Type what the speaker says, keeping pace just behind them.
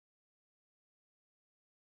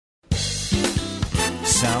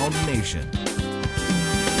SoundNation.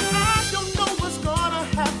 I don't know what's gonna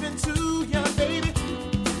happen to you, baby,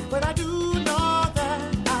 but I do know that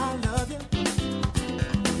I love you.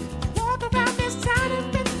 Walk around this town and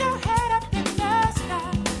with your head up in the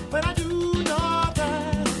sky, but I do know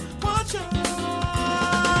that want you.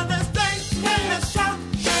 Let's dance, let's shout,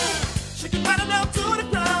 shake it right down to the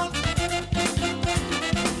ground.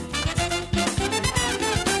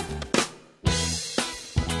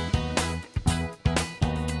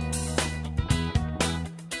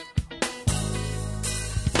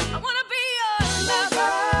 I wanna be your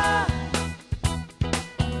lover.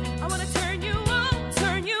 I wanna turn you on,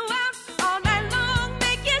 turn you out all night long,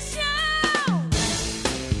 make you shout.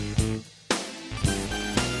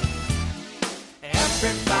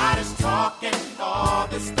 Everybody's talking all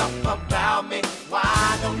this stuff about me.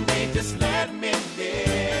 Why don't they just let me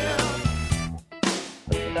live?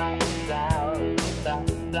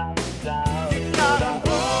 You gotta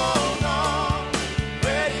hold on,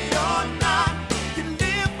 ready or not. You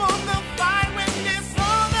live on the fight when it's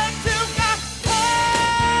all that you got. Oh,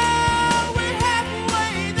 we're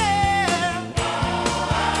halfway there.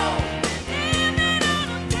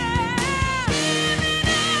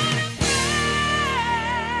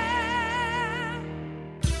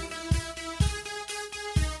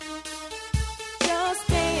 Just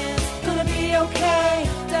dance, gonna be okay.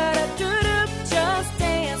 Da-da-doo-doo. Just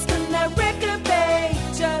dance, when that record play.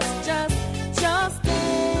 Just dance.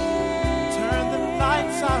 Turn the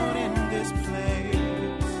lights out in this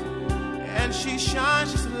place, and she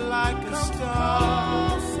shines just like a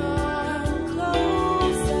star. Come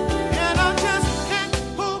closer. And I just can't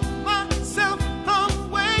pull myself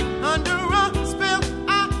away under a spell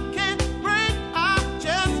I can't break. I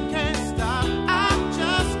just can't stop. I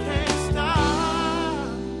just can't stop.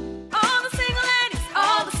 All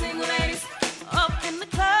the single ladies up in the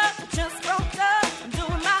club, just broke up. I'm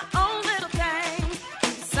doing my own little thing.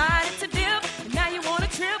 Decided to dip, and now you want a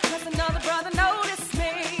trip, 'cause another brother noticed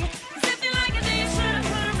me. 'Cause if you like it, then you should've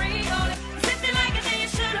put a ring on it. 'Cause if you like it, then you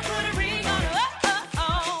should've put a ring on it.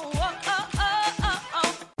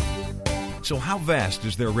 So how vast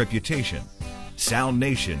is their reputation?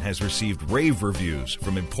 SoundNation has received rave reviews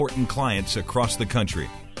from important clients across the country.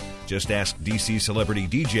 Just ask DC celebrity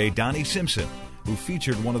DJ Donnie Simpson, who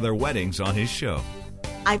featured one of their weddings on his show.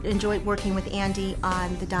 I've enjoyed working with Andy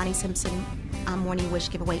on the Donnie Simpson Morning Wish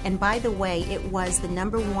giveaway. And by the way, it was the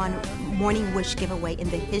 #1 Morning Wish giveaway in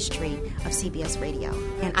the history of CBS Radio.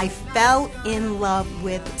 And I fell in love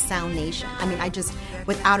with SoundNation. I mean, I just,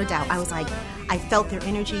 without a doubt, I was like, I felt their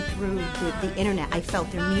energy through the internet. I felt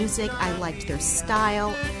their music. I liked their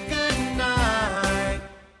style. Good night.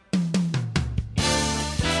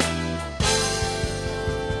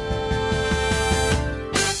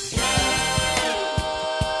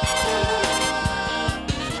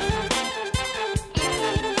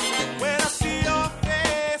 When I see your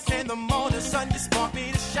face in the morning sun, you spark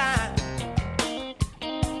me to shine.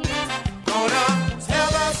 Gonna tell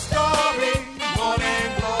the story, morning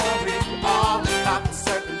glory, all about the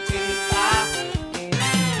serpentine fire.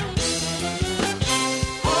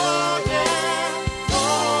 Oh yeah,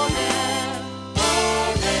 oh yeah,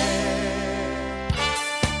 oh Yeah.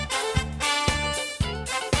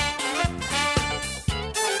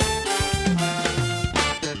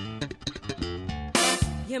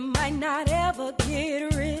 You might not ever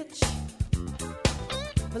get rich,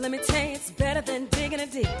 but let me tell you, it's better than digging a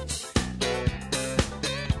ditch.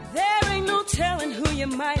 There ain't no telling who you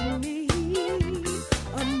might meet,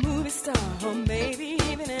 a movie star, or maybe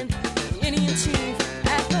even an Indian chief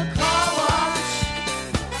at the car wash.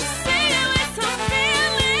 See you with some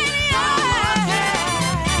feeling, yeah.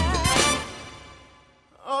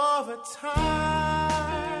 Over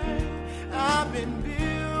time, I've been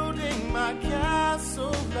building my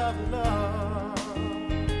castle of love.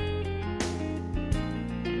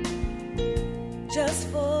 Just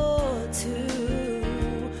for two,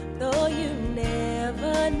 though you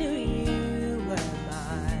never knew you were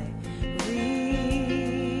my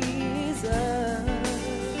reason.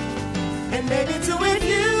 And maybe to it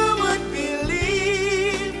you would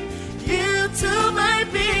believe, you too might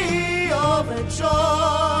be overjoyed,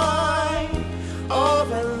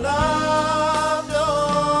 overloved,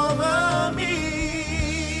 over me.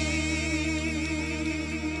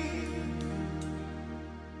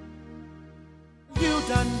 You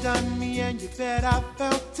done me and you bet I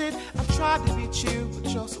felt it. I tried to beat you,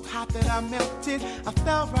 but you're so hot that I melted. I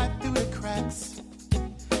fell right through the cracks.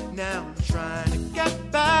 Now I'm trying to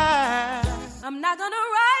get back. I'm not gonna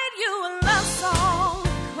write you a love song,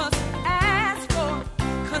 'cause you asked for,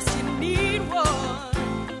 'cause you need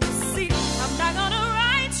one. See, I'm not gonna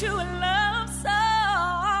write you a love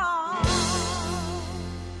song.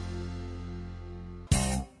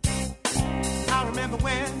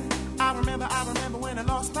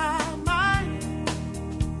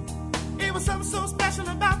 was something so special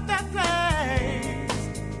about that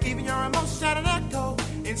place. Even your emotions had an echo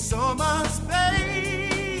in so much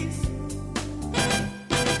space.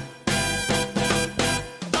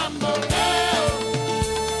 Bamboleo,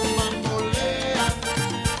 bambolea,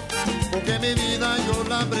 porque mi vida yo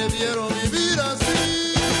la prefiero vivir así.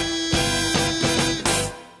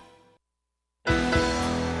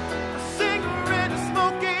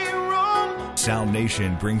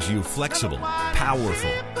 SoundNation brings you flexible,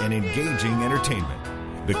 powerful, and engaging entertainment.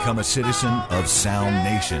 Become a citizen of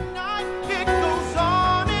SoundNation.